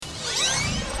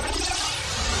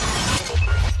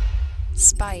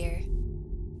Inspire.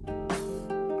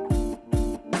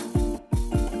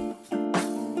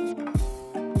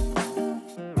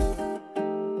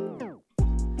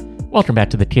 Welcome back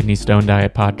to the Kidney Stone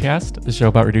Diet Podcast, the show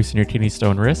about reducing your kidney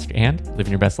stone risk and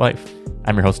living your best life.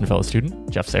 I'm your host and fellow student,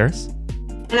 Jeff Saris.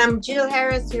 And I'm Jill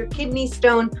Harris, your kidney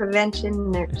stone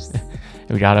prevention nurse.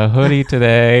 We got a hoodie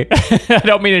today. I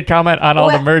don't mean to comment on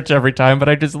all the merch every time, but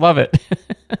I just love it.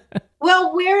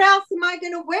 Well, where else am I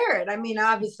going to wear it? I mean,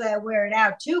 obviously I wear it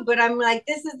out too, but I'm like,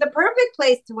 this is the perfect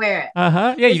place to wear it.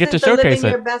 Yeah, you get to showcase living it.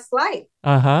 Your best life.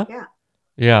 Yeah.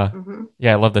 Mm-hmm.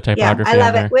 Yeah, I love the typography. Yeah, I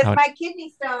love on it. With there. my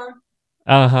kidney stone.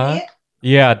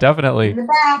 Yeah, definitely. In the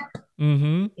back.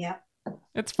 Yeah.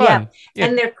 It's fun. Yeah.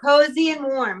 And they're cozy and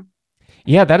warm.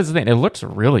 Yeah, that is the thing. It looks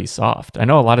really soft. I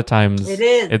know a lot of times it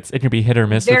is. It can be hit or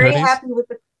miss.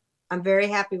 I'm very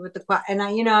happy with the quality. And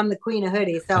I'm the queen of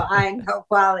hoodies, so I know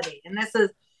quality. And this is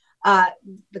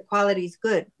the quality is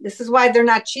good. This is why they're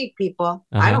not cheap, people.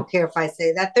 I don't care if I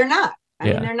say that. They're not. I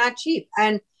mean, they're not cheap.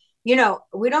 And we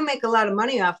don't make a lot of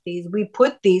money off these. We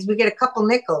get a couple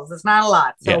nickels. It's not a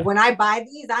lot. So when I buy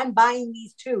these, I'm buying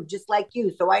these too, just like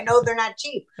you. So I know they're not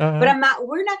cheap, but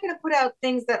we're not going to put out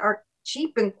things that are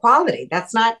cheap in quality.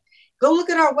 That's not, go look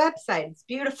at our website. It's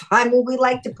beautiful. I mean, we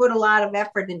like to put a lot of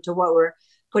effort into what we're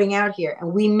putting out here.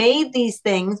 And we made these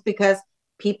things because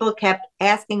people kept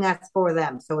asking us for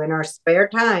them. So in our spare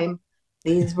time,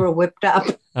 these were whipped up.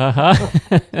 Yeah,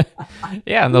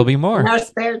 and there'll be more. In our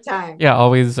spare time. Yeah,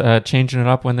 always changing it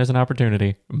up when there's an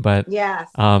opportunity. But yes.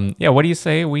 What do you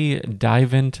say we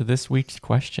dive into this week's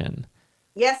question?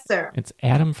 Yes, sir. It's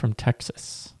Adam from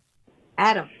Texas.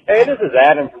 Adam. Hey, this is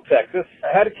Adam from Texas.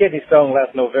 I had a kidney stone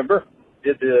last November.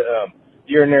 Did the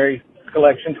urinary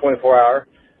collection 24-hour,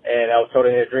 and I was told I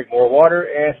needed to drink more water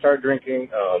and start drinking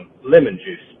lemon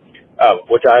juice,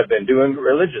 which I've been doing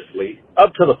religiously up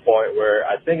to the point where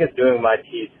I think it's doing my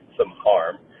teeth some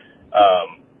harm.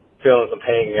 Feeling some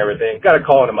pain and everything. Got to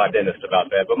call into my dentist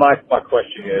about that. But my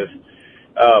question is,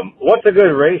 what's a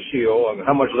good ratio on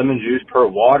how much lemon juice per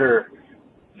water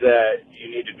that you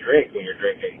need to drink when you're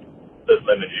drinking this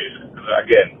lemon juice?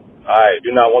 Again, I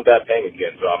do not want that pain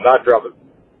again, so I'm not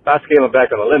scaling back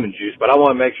on the lemon juice, but I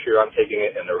want to make sure I'm taking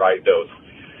it in the right dose.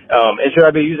 And should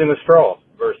I be using a straw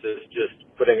versus just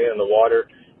putting it in the water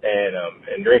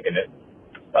and drinking it?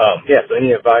 So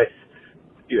any advice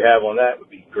you have on that would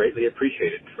be greatly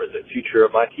appreciated for the future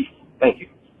of my teeth. Thank you.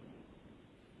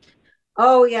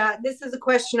 Oh, yeah. This is a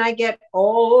question I get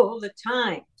all the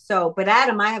time. But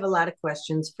Adam, I have a lot of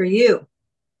questions for you.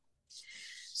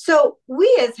 So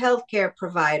we as healthcare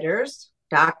providers,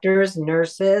 doctors,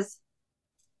 nurses,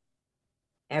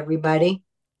 everybody,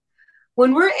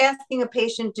 when we're asking a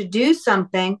patient to do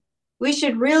something, we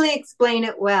should really explain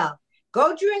it well.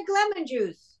 Go drink lemon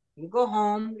juice. You go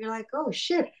home, you're like, oh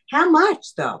shit, how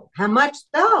much though? How much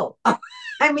though?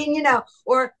 I mean,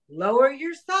 or lower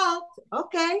your salt.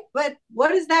 Okay, but what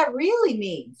does that really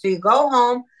mean? So you go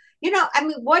home,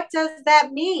 what does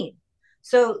that mean?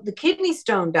 So the kidney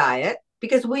stone diet,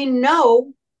 because we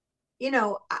know,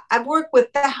 I've worked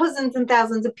with thousands and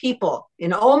thousands of people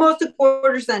in almost a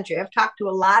quarter century. I've talked to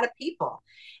a lot of people,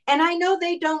 and I know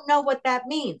they don't know what that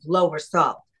means, lower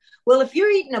salt. Well, if you're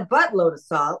eating a buttload of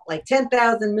salt, like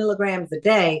 10,000 milligrams a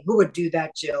day, who would do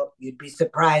that, Jill? You'd be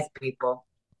surprised, people.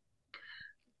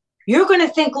 You're going to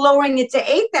think lowering it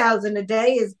to 8,000 a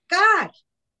day is, God,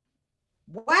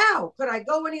 wow, could I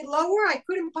go any lower? I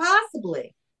couldn't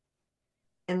possibly.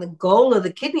 And the goal of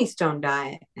the kidney stone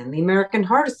diet and the American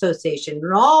Heart Association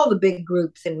and all the big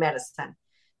groups in medicine,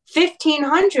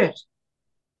 1,500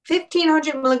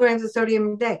 milligrams of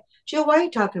sodium a day. Jill, why are you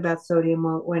talking about sodium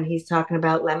when he's talking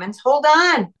about lemons? Hold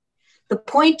on. The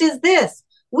point is this.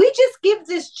 We just give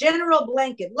this general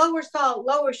blanket, lower salt,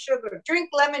 lower sugar,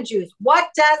 drink lemon juice. What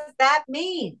does that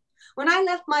mean? When I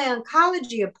left my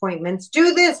oncology appointments,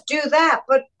 do this, do that.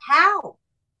 But how?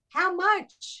 How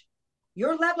much?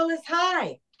 Your level is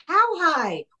high. How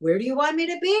high? Where do you want me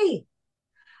to be?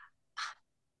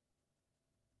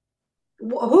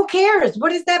 Who cares? What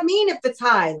does that mean if it's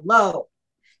high, low?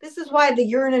 This is why the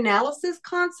urine analysis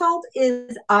consult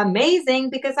is amazing,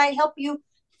 because I help you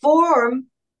form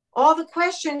all the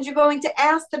questions you're going to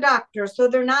ask the doctor so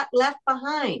they're not left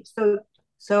behind.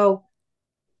 So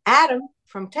Adam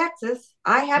from Texas,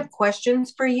 I have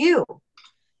questions for you.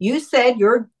 You said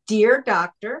your dear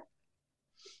doctor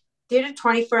did a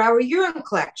 24-hour urine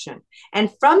collection. And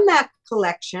from that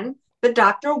collection, the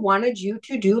doctor wanted you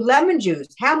to do lemon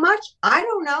juice. How much? I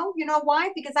don't know. You know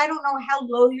why? Because I don't know how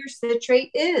low your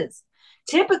citrate is.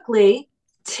 Typically,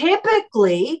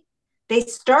 they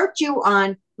start you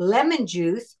on lemon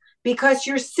juice because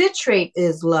your citrate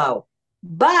is low.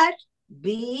 But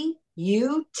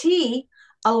B-U-T,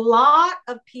 a lot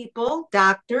of people,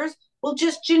 doctors, will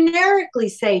just generically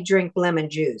say drink lemon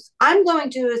juice. I'm going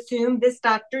to assume this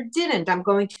doctor didn't. I'm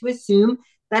going to assume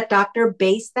that doctor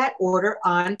based that order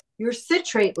on your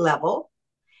citrate level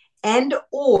and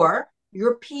or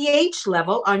your pH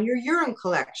level on your urine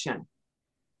collection.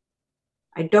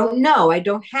 I don't know. I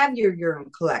don't have your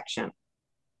urine collection.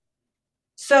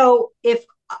 So if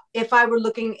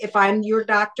I'm your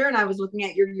doctor and I was looking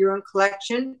at your urine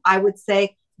collection, I would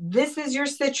say, this is your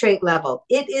citrate level.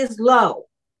 It is low.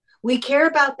 We care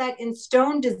about that in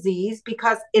stone disease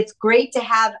because it's great to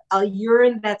have a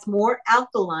urine that's more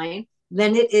alkaline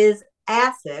than it is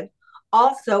acid.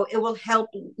 Also, it will help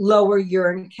lower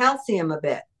urine calcium a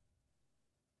bit.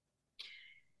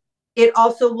 It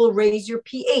also will raise your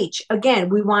pH. Again,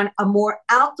 we want a more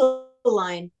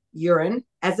alkaline urine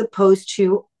as opposed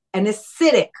to an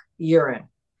acidic urine.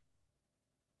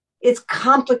 It's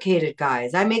complicated,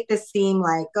 guys. I make this seem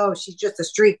like, oh, she's just a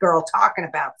street girl talking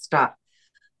about stuff.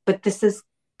 But this is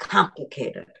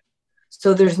complicated.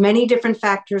 So there's many different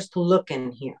factors to look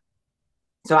in here.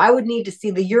 So I would need to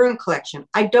see the urine collection.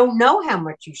 I don't know how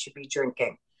much you should be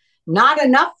drinking. Not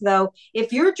enough, though.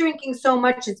 If you're drinking so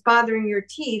much it's bothering your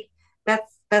teeth,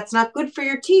 that's not good for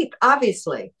your teeth,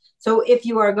 obviously. So if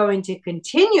you are going to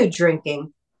continue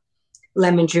drinking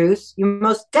lemon juice, you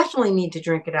most definitely need to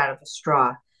drink it out of a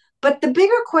straw. But the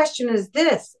bigger question is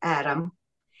this, Adam.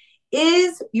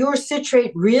 Is your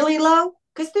citrate really low?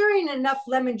 Because there ain't enough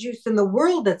lemon juice in the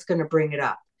world that's going to bring it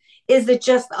up. Is it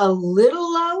just a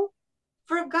little low?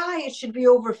 For a guy, it should be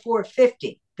over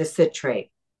 450, the citrate.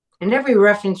 And every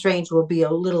reference range will be a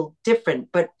little different,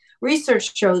 but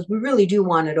research shows we really do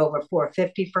want it over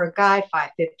 450 for a guy,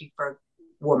 550 for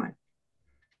a woman.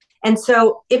 And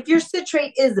so if your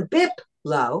citrate is a bit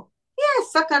low, yeah,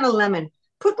 suck on a lemon.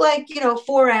 Put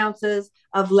 4 ounces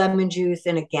of lemon juice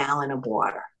in a gallon of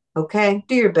water. Okay.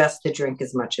 Do your best to drink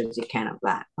as much as you can of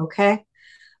that. Okay.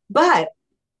 But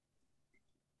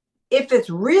if it's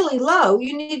really low,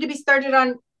 you need to be started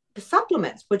on the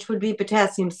supplements, which would be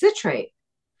potassium citrate.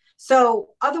 So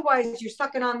otherwise you're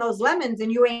sucking on those lemons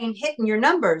and you ain't hitting your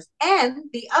numbers. And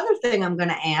the other thing I'm going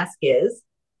to ask is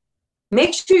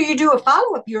make sure you do a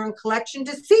follow-up urine collection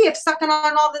to see if sucking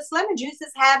on all this lemon juice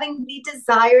is having the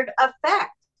desired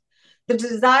effect. The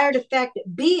desired effect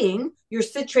being your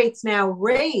citrate's now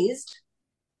raised,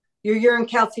 your urine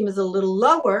calcium is a little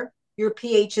lower, your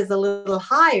pH is a little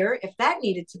higher if that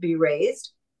needed to be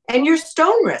raised, and your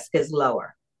stone risk is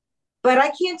lower. But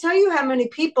I can't tell you how many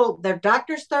people, their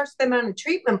doctor starts them on a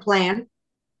treatment plan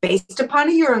based upon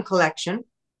a urine collection,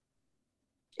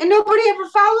 and nobody ever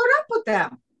followed up with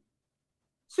them.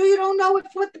 So you don't know if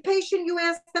what the patient you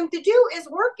ask them to do is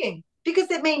working,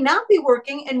 because it may not be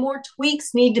working and more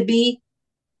tweaks need to be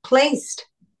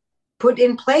put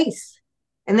in place.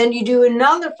 And then you do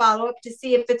another follow-up to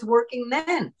see if it's working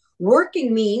then.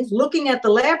 Working means looking at the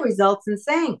lab results and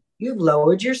saying, you've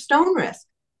lowered your stone risk.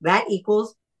 That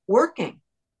equals working.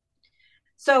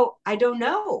 So I don't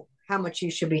know how much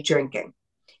you should be drinking.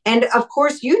 And of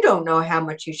course, you don't know how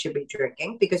much you should be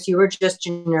drinking because you were just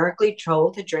generically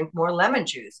told to drink more lemon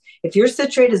juice. If your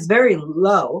citrate is very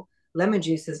low, lemon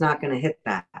juice is not going to hit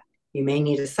that. You may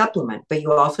need a supplement, but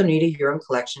you also need a urine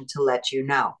collection to let you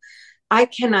know. I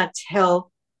cannot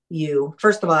tell you,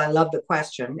 first of all, I love the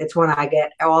question. It's one I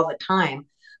get all the time.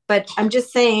 But I'm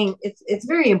just saying it's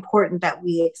very important that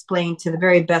we explain to the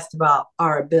very best of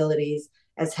our abilities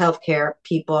as healthcare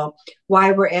people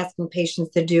why we're asking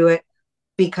patients to do it.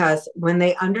 Because when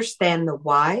they understand the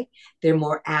why, they're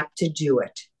more apt to do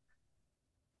it.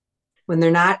 When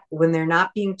they're not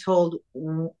being told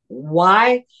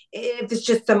why, if it's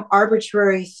just some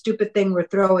arbitrary, stupid thing we're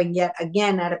throwing yet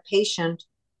again at a patient,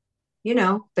 when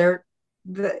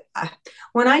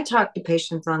I talk to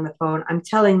patients on the phone, I'm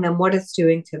telling them what it's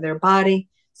doing to their body.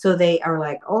 So they are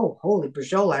like, oh, holy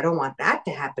brajola, I don't want that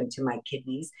to happen to my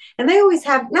kidneys. And they always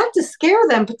have, not to scare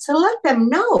them, but to let them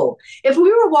know. If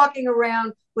we were walking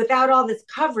around without all this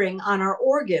covering on our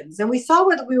organs and we saw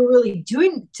what we were really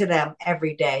doing to them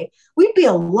every day, we'd be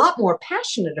a lot more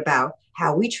passionate about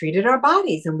how we treated our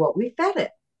bodies and what we fed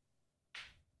it.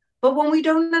 But when we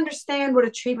don't understand what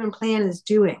a treatment plan is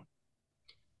doing,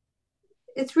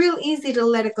 it's real easy to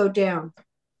let it go down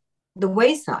the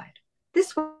wayside.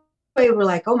 This way we're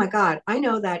like, oh my God, I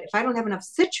know that if I don't have enough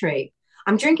citrate,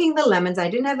 I'm drinking the lemons. I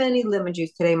didn't have any lemon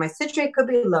juice today. My citrate could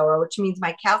be lower, which means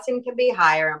my calcium can be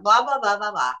higher and blah, blah, blah,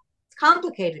 blah, blah. It's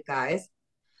complicated, guys.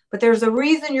 But there's a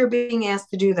reason you're being asked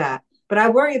to do that. But I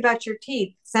worry about your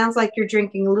teeth. Sounds like you're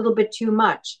drinking a little bit too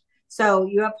much. So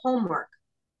you have homework.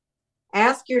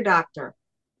 Ask your doctor.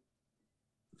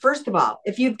 first of all,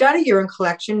 if you've done a urine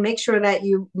collection, make sure that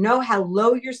you know how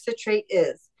low your citrate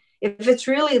is. If it's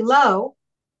really low,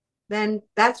 then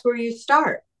that's where you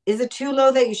start. Is it too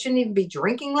low that you shouldn't even be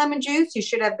drinking lemon juice? You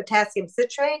should have potassium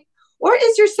citrate. Or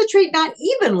is your citrate not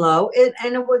even low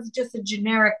and it was just a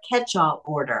generic catch-all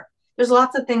order? There's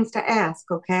lots of things to ask,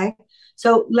 okay?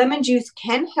 So lemon juice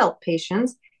can help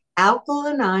patients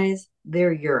alkalinize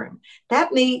their urine.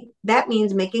 That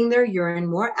means making their urine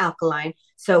more alkaline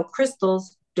so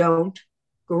crystals don't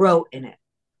grow in it.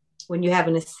 When you have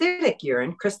an acidic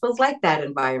urine, crystals like that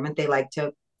environment. They like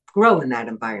to grow in that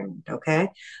environment, okay?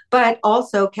 But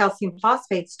also calcium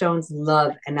phosphate stones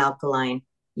love an alkaline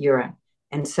urine.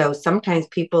 And so sometimes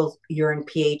people's urine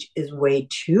pH is way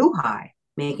too high,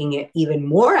 making it even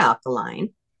more alkaline.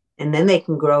 And then they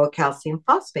can grow a calcium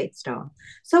phosphate stone.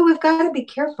 So we've got to be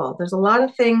careful. There's a lot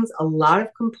of things, a lot of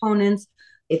components.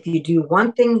 If you do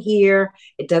one thing here,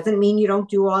 it doesn't mean you don't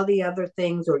do all the other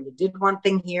things, or you did one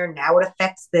thing here, now it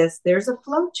affects this. There's a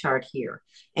flow chart here,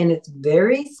 and it's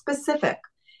very specific.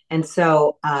 And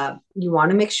so you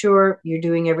want to make sure you're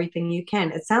doing everything you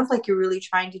can. It sounds like you're really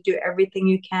trying to do everything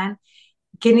you can.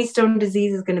 Kidney stone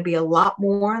disease is going to be a lot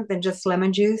more than just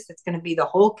lemon juice. It's going to be the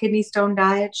whole kidney stone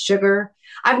diet, sugar.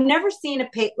 I've never seen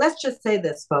let's just say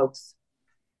this, folks.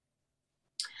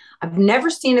 I've never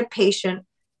seen a patient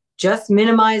just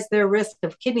minimize their risk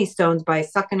of kidney stones by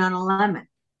sucking on a lemon.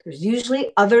 There's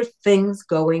usually other things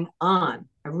going on.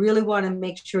 I really want to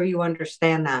make sure you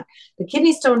understand that. The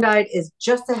kidney stone diet is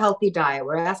just a healthy diet.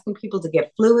 We're asking people to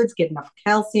get fluids, get enough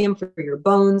calcium for your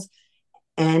bones,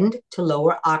 and to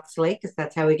lower oxalate, because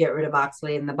that's how we get rid of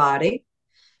oxalate in the body,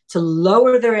 to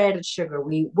lower their added sugar.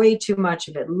 We eat way too much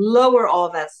of it. Lower all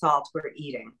that salt we're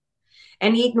eating,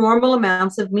 and eat normal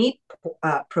amounts of meat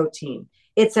protein.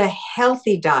 It's a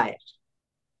healthy diet.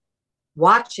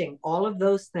 Watching all of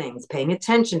those things, paying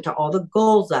attention to all the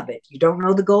goals of it. You don't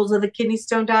know the goals of the kidney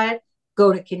stone diet?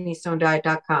 Go to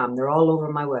kidneystonediet.com. They're all over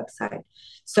my website.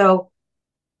 So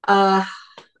I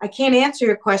can't answer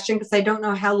your question because I don't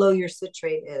know how low your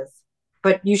citrate is.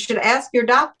 But you should ask your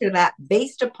doctor that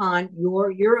based upon your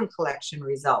urine collection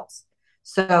results.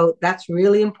 So that's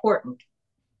really important.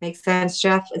 Makes sense,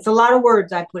 Jeff? It's a lot of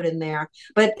words I put in there.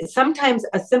 But sometimes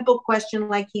a simple question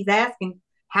like he's asking,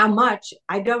 how much?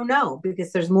 I don't know,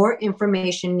 because there's more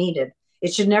information needed.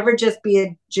 It should never just be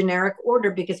a generic order,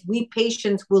 because we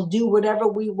patients will do whatever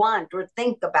we want or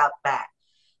think about that.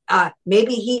 I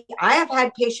have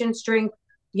had patients drink,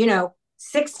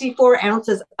 64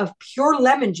 ounces of pure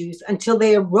lemon juice until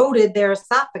they eroded their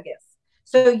esophagus.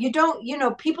 So you don't,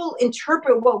 people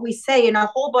interpret what we say in a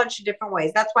whole bunch of different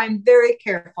ways. That's why I'm very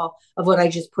careful of what I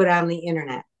just put on the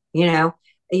internet.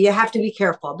 You have to be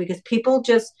careful, because people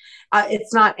just,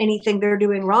 it's not anything they're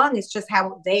doing wrong. It's just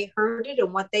how they heard it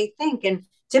and what they think. And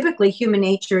typically human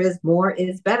nature is more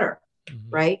is better,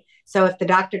 right? So if the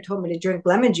doctor told me to drink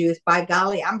lemon juice, by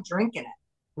golly, I'm drinking it,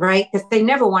 right? Because they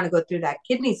never want to go through that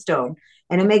kidney stone,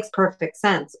 and it makes perfect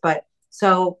sense. But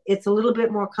so it's a little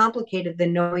bit more complicated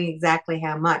than knowing exactly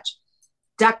how much.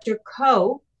 Dr.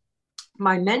 Coe,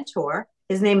 my mentor,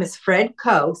 his name is Fred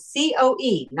Coe,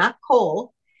 C-O-E, not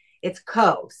Cole. It's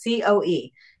Coe,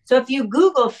 C-O-E. So if you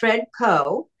Google Fred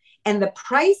Coe and the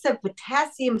price of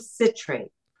potassium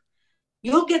citrate,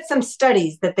 you'll get some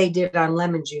studies that they did on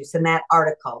lemon juice in that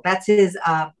article. That's his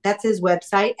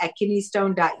website at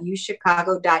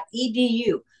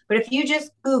kidneystone.uchicago.edu. But if you just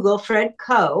Google Fred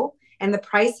Coe and the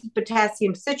price of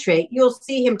potassium citrate, you'll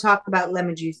see him talk about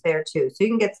lemon juice there too. So you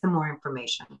can get some more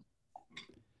information.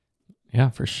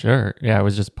 Yeah, for sure. Yeah, I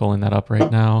was just pulling that up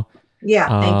right now.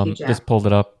 Yeah, thank you, Jeff. Just pulled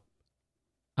it up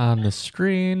on the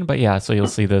screen. But yeah, so you'll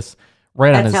see this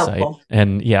right on his helpful site.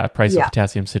 And yeah, price of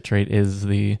potassium citrate is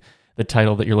the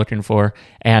title that you're looking for.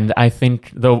 And I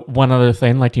think the one other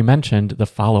thing, like you mentioned, the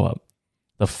follow-up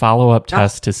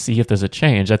test to see if there's a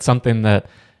change. That's something that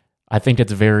I think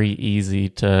it's very easy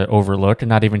to overlook and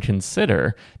not even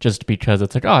consider, just because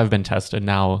it's like, oh, I've been tested,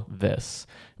 now this.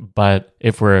 But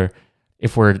if we're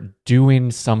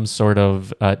doing some sort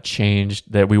of change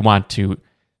that we want to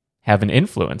have an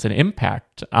influence, an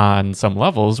impact on some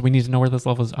levels, we need to know where those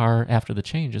levels are after the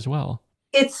change as well.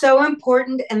 It's so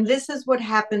important. And this is what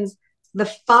happens. The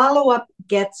follow-up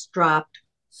gets dropped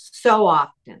so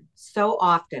often.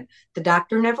 The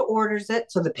doctor never orders it,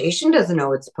 so the patient doesn't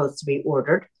know it's supposed to be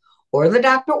ordered, or the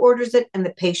doctor orders it and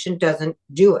the patient doesn't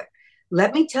do it.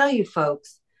 Let me tell you,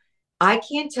 folks, I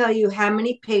can't tell you how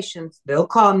many patients, they'll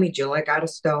call me, Jill, I got a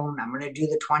stone. I'm going to do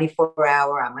the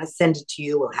 24-hour. I'm going to send it to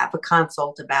you. We'll have a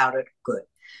consult about it. Good.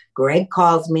 Greg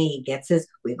calls me.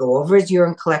 We go over his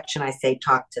urine collection. I say,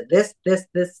 talk to this, to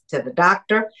the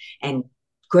doctor, and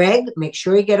Greg, make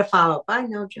sure you get a follow-up. I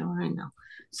know, Joe, I know.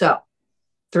 So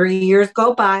 3 years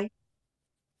go by.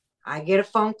 I get a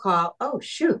phone call. Oh,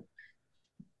 shoot.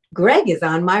 Greg is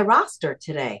on my roster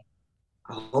today.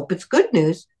 I hope it's good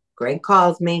news. Greg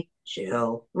calls me.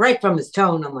 Jill, right from his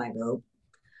tone, I'm like, oh,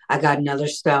 I got another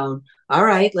stone. All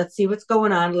right, let's see what's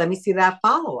going on. Let me see that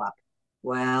follow-up.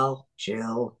 Well,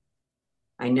 Jill,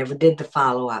 I never did the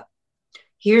follow-up.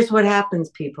 Here's what happens,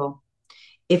 people.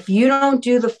 If you don't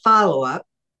do the follow-up,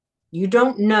 you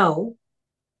don't know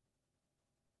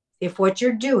if what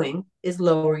you're doing is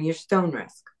lowering your stone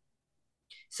risk.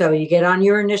 So you get on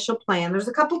your initial plan. There's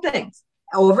a couple things.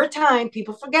 Over time,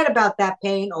 people forget about that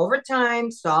pain. Over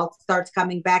time, salt starts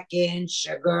coming back in,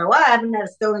 sugar. Well, I haven't had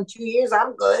a stone in 2 years.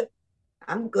 I'm good.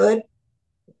 I'm good.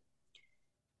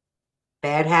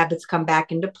 Bad habits come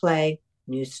back into play,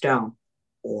 new stone.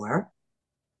 Or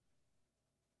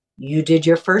you did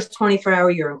your first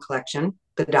 24-hour urine collection.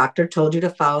 The doctor told you to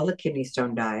follow the kidney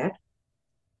stone diet.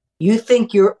 You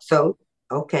think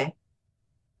okay.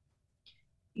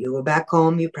 You go back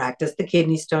home, you practice the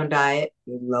kidney stone diet,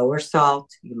 you lower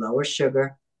salt, you lower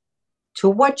sugar to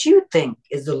what you think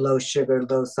is a low sugar,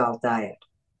 low salt diet.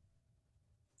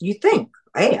 You think,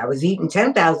 hey, I was eating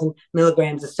 10,000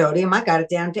 milligrams of sodium, I got it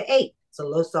down to 8. It's a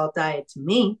low salt diet to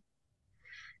me.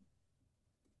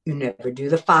 You never do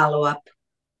the follow-up.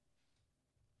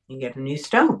 You get a new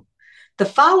stone. The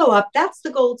follow-up, that's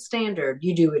the gold standard.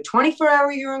 You do a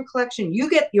 24-hour urine collection. You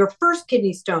get your first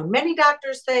kidney stone. Many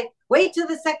doctors say, wait till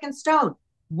the second stone.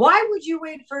 Why would you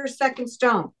wait for a second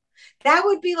stone? That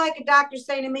would be like a doctor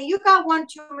saying to me, you got one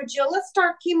tumor, Jill. Let's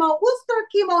start chemo. We'll start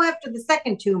chemo after the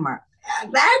second tumor.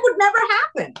 That would never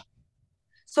happen.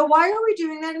 So why are we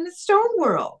doing that in the stone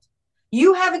world?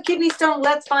 You have a kidney stone.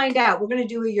 Let's find out. We're going to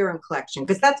do a urine collection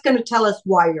because that's going to tell us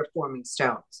why you're forming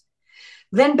stones.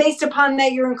 Then based upon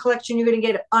that urine collection, you're going to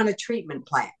get on a treatment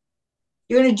plan.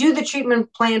 You're going to do the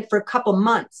treatment plan for a couple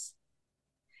months.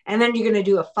 And then you're going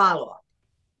to do a follow-up.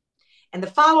 And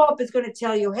the follow-up is going to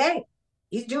tell you, hey,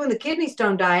 he's doing the kidney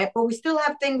stone diet, but we still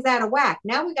have things out of whack.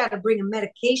 Now we got to bring a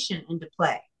medication into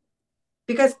play.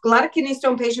 Because a lot of kidney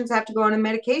stone patients have to go on a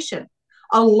medication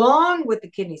along with the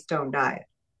kidney stone diet.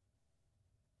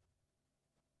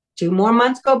 2 more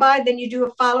months go by, then you do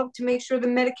a follow-up to make sure the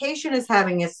medication is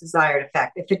having its desired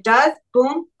effect. If it does,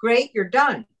 boom, great, you're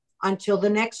done until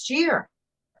the next year.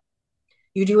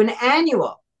 You do an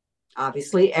annual,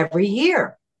 obviously every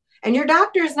year. And your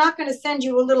doctor is not going to send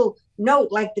you a little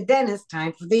note like the dentist,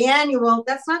 time for the annual.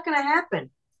 That's not going to happen.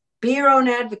 Be your own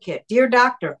advocate. Dear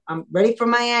doctor, I'm ready for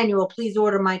my annual. Please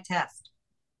order my test.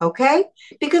 Okay?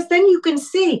 Because then you can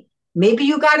see, maybe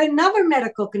you got another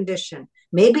medical condition.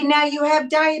 Maybe now you have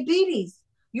diabetes.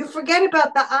 You forget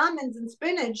about the almonds and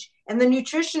spinach, and the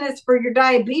nutritionist for your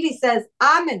diabetes says,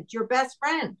 almond, your best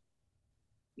friend.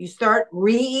 You start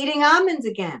re-eating almonds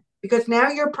again because now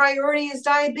your priority is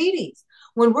diabetes.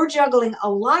 When we're juggling a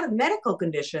lot of medical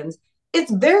conditions, it's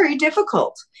very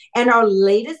difficult. And our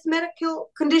latest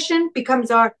medical condition becomes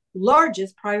our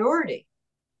largest priority.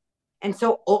 And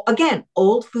so, again,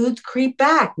 old foods creep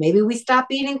back. Maybe we stop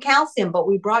eating calcium, but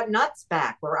we brought nuts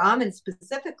back, or almonds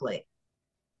specifically.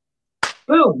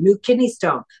 Boom, new kidney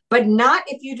stone. But not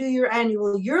if you do your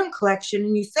annual urine collection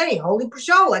and you say, holy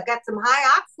Peugeot, I got some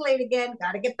high oxalate again,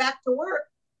 got to get back to work.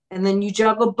 And then you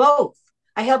juggle both.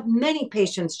 I help many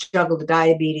patients juggle the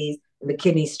diabetes and the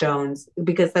kidney stones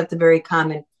because that's a very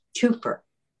common twofer.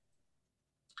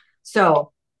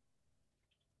 So,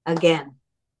 again,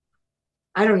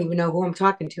 I don't even know who I'm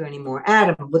talking to anymore.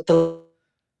 Adam, with the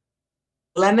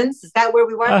lemons, is that where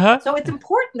we were? Uh-huh. So it's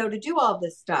important, though, to do all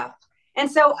this stuff.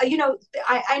 And so,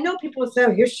 I know people will say,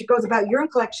 oh, here she goes about urine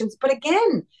collections. But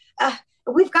again,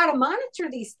 we've got to monitor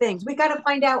these things. We got to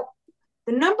find out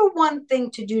the number one thing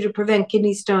to do to prevent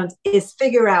kidney stones is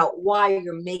figure out why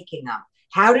you're making them.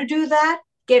 How to do that?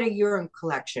 Get a urine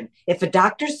collection. If a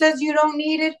doctor says you don't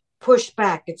need it, push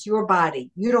back. It's your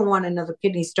body. You don't want another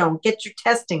kidney stone. Get your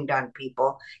testing done,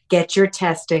 people. Get your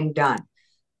testing done.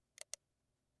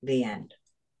 The end.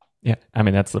 Yeah, I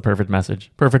mean, that's the perfect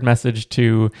message. Perfect message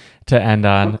to end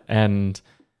on. And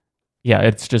yeah,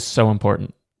 it's just so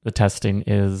important. The testing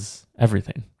is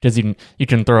everything. Because you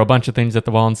can throw a bunch of things at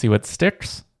the wall and see what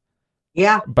sticks.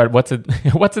 Yeah. But what's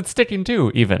it sticking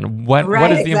to even? What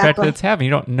is the impact that it's having?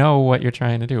 You don't know what you're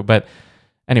trying to do. But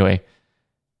anyway,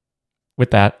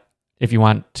 with that, if you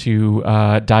want to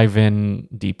dive in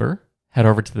deeper, head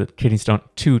over to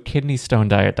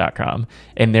kidneystonediet.com.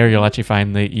 And there you'll actually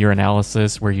find the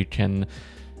urinalysis where you can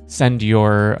send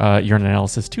your urine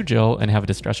analysis to Jill and have a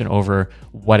discussion over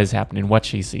what is happening, what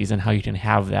she sees, and how you can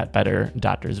have that better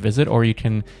doctor's visit. Or you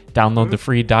can download the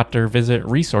free doctor visit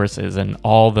resources and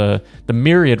all the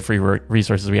myriad free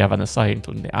resources we have on the site,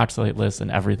 including the oxalate list and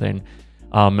everything.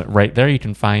 Right there, you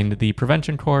can find the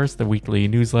prevention course, the weekly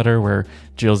newsletter where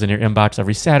Jill's in your inbox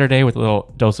every Saturday with a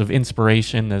little dose of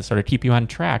inspiration to sort of keep you on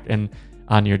track and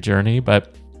on your journey.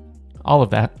 But all of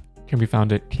that can be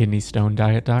found at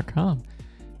kidneystonediet.com.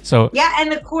 So yeah,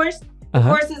 and the course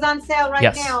is on sale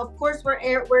right now. Of course,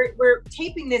 we're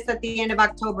taping this at the end of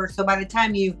October, so by the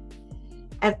time you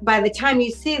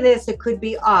see this, it could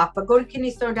be off. But go to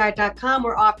kidneystonediet.com.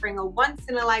 We're offering a once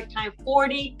in a lifetime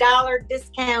 $40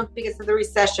 discount because of the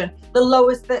recession, the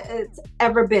lowest that it's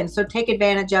ever been. So take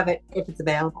advantage of it if it's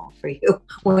available for you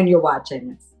when you're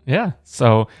watching this. Yeah.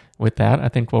 So with that, I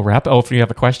think we'll wrap. Oh, if you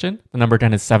have a question, the number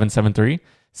again is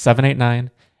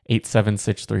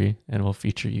 773-789-8763, and we'll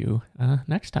feature you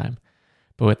next time.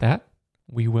 But with that,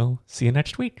 we will see you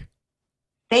next week.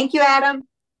 Thank you, Adam.